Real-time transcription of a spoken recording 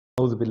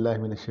औज़ु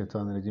बिल्लाहि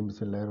मिनश्शैतानिर्रजीम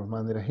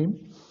बिस्मिल्लाहिर्रहमानिर्रहीम।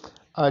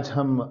 आज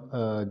हम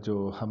जो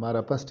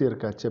हमारा फर्स्ट ईयर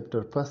का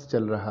चैप्टर फर्स्ट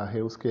चल रहा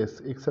है उसके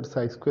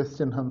एक्सरसाइज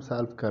क्वेश्चन हम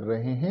सॉल्व कर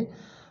रहे हैं।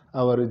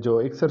 और जो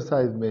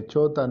एक्सरसाइज में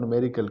चौथा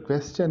न्यूमेरिकल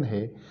क्वेश्चन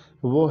है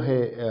वो है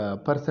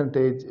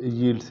परसेंटेज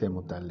यील्ड से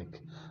मुतालिक।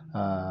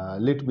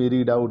 Let me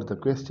read out the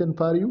question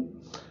for you.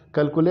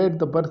 Calculate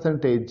the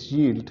percentage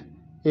yield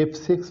if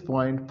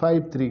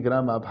 6.53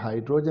 gram of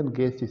hydrogen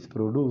gas is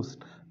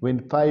produced when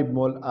 5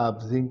 mole of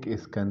zinc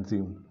is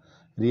consumed।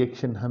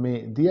 Reaction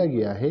हमें दिया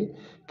गया है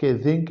कि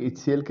जिंक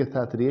HCl के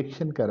साथ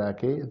रिएक्शन करा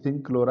के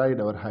जिंक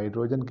क्लोराइड और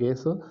हाइड्रोजन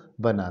गैस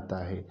बनाता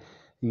है।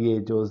 ये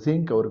जो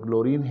जिंक और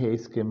क्लोरीन है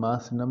इसके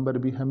मास नंबर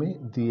भी हमें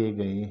दिए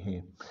गए हैं।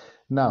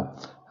 नाउ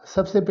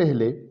सबसे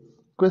पहले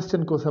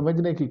क्वेश्चन को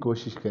समझने की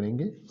कोशिश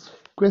करेंगे।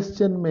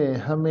 क्वेश्चन में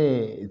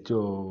हमें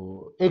जो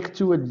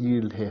एक्चुअल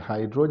यील्ड है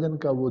हाइड्रोजन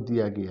का वो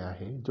दिया गया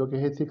है जो कि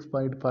है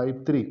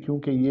 6.53,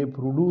 क्योंकि ये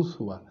प्रोड्यूस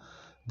हुआ,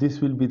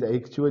 this will be the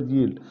actual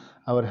yield.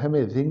 और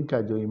हमें जिंक का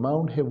जो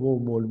अमाउंट है वो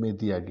मोल में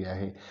दिया गया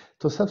है।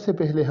 तो सबसे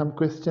पहले हम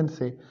क्वेश्चन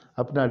से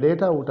अपना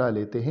डेटा उठा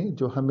लेते हैं।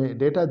 जो हमें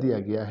डेटा दिया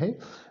गया है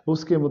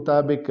उसके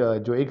मुताबिक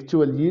जो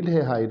एक्चुअल यील्ड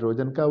है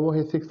हाइड्रोजन का वो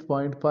है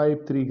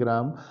 6.53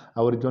 ग्राम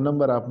और जो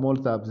number of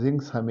moles of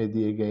jinx हमें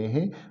दिए गए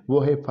हैं वो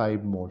है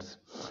 5 मोल्स।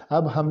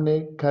 अब हमने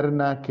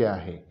करना क्या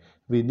है?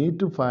 We need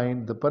to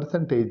find the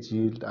percentage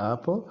yield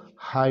of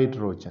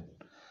hydrogen.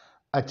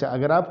 अच्छा,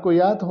 अगर आपको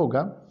याद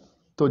होगा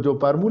तो जो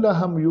फार्मूला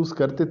हम यूज़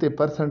करते थे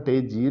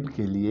परसेंटेज यील्ड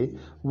के लिए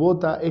वो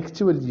था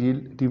actual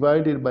yield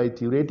divided by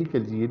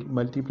theoretical yield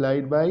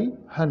multiplied by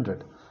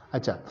 100।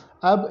 अच्छा,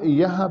 अब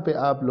यहाँ पे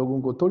आप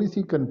लोगों को थोड़ी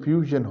सी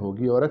कन्फ्यूजन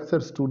होगी और अक्सर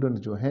स्टूडेंट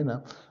जो है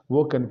ना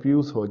वो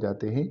कंफ्यूज हो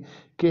जाते हैं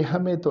कि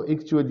हमें तो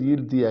एक्चुअल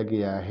यील्ड दिया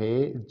गया है,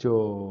 जो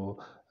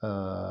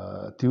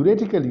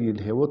थ्योरेटिकल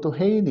यील्ड है वो तो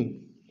है ही नहीं।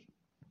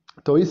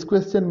 तो इस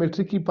क्वेश्चन में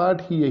ट्रिकी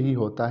पार्ट ही यही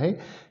होता है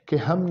कि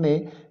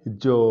हमने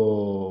जो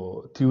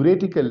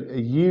थ्योरेटिकल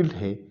यील्ड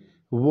है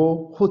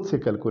वो खुद से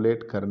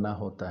कैलकुलेट करना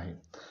होता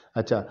है।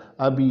 अच्छा,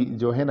 अभी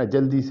जो है ना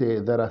जल्दी से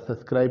ज़रा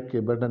सब्सक्राइब के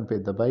बटन पे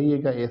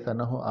दबाइएगा, ऐसा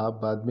ना हो आप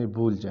बाद में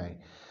भूल जाएं।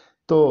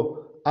 तो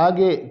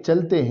आगे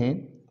चलते हैं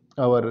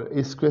और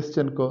इस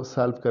क्वेश्चन को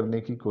सॉल्व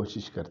करने की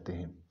कोशिश करते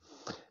हैं।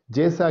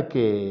 जैसा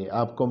कि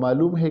आपको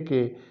मालूम है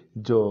कि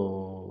जो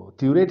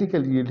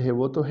थ्योरेटिकल यील्ड है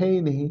वो तो है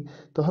ही नहीं,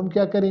 तो हम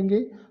क्या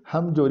करेंगे,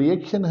 हम जो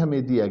रिएक्शन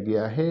हमें दिया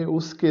गया है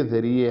उसके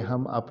ज़रिए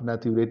हम अपना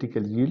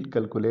थ्योरेटिकल यील्ड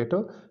कैलकुलेट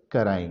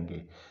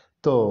कराएंगे।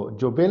 तो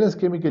जो बैलेंस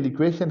केमिकल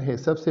इक्वेशन है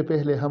सबसे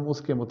पहले हम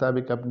उसके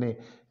मुताबिक अपने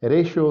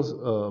रेशोज़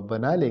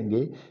बना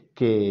लेंगे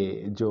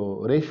कि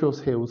जो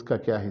रेशोज़ है उसका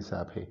क्या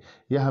हिसाब है।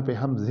 यहाँ पे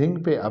हम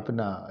जिंक पे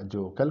अपना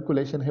जो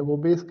कैलकुलेशन है वो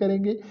बेस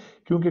करेंगे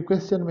क्योंकि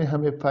क्वेश्चन में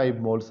हमें 5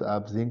 मोल्स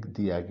ऑफ जिंक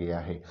दिया गया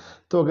है।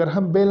 तो अगर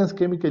हम बैलेंस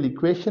केमिकल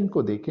इक्वेशन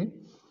को देखें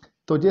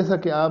तो जैसा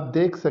कि आप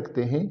देख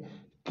सकते हैं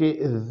कि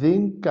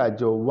जिंक का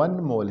जो 1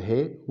 मोल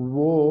है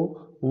वो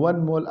 1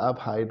 मोल ऑफ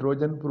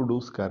हाइड्रोजन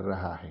प्रोड्यूस कर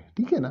रहा है,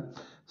 ठीक है ना।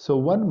 सो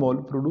 1 मोल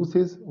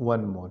प्रोड्यूसेस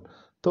 1 मोल,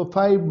 तो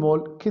 5 मोल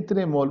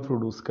कितने मोल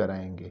प्रोड्यूस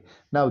कराएंगे?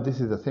 Now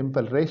this is a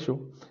simple ratio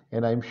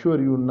and I am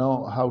sure you know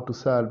how to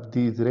solve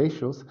these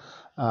ratios.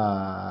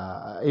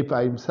 If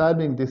I am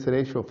solving this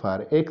ratio for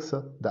x,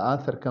 the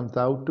answer comes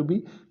out to be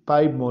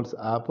 5 moles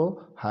of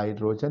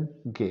hydrogen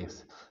gas.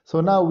 So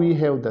now we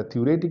have the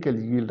theoretical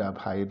yield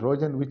of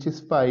hydrogen which is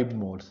 5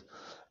 moles.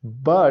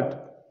 But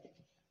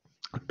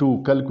to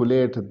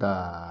calculate the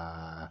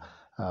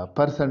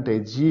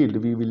percentage yield,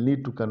 we will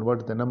need to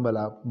convert the number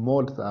of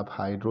moles of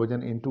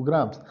hydrogen into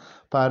grams.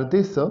 For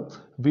this,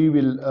 we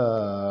will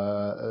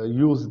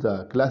use the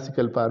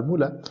classical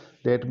formula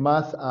that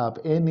mass of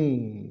any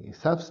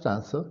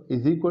substance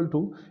is equal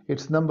to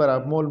its number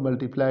of mole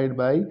multiplied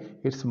by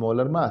its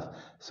molar mass.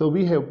 So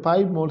we have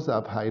 5 moles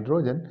of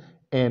hydrogen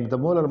and the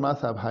molar mass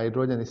of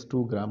hydrogen is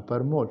 2 gram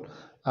per mole.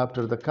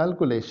 After the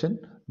calculation,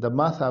 the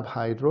mass of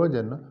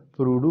hydrogen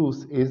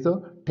produced is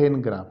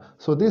 10 gram.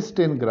 So this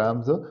 10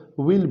 grams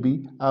will be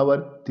our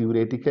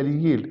theoretical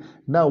yield.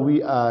 Now we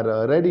are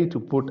ready to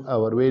put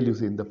our values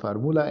in the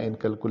formula and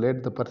calculate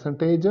the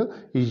percentage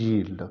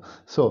yield.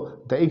 So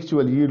the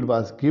actual yield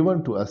was given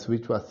to us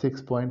which was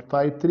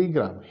 6.53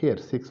 gram. Here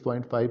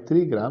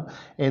 6.53 gram,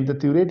 and the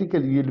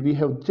theoretical yield we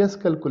have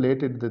just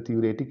calculated the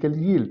theoretical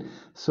yield.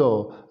 So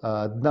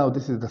now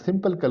this is the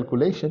simple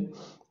calculation.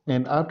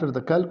 And after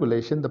the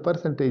calculation, the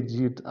percentage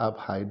yield of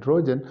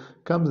hydrogen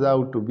comes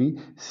out to be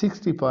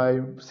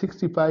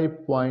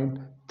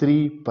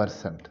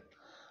 65.3%.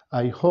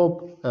 I hope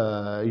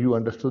you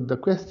understood the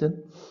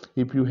question.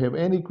 If you have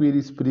any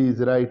queries, please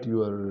write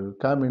your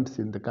comments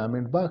in the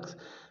comment box.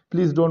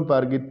 Please don't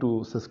forget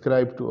to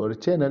subscribe to our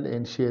channel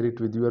and share it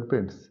with your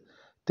friends.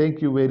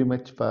 Thank you very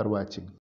much for watching.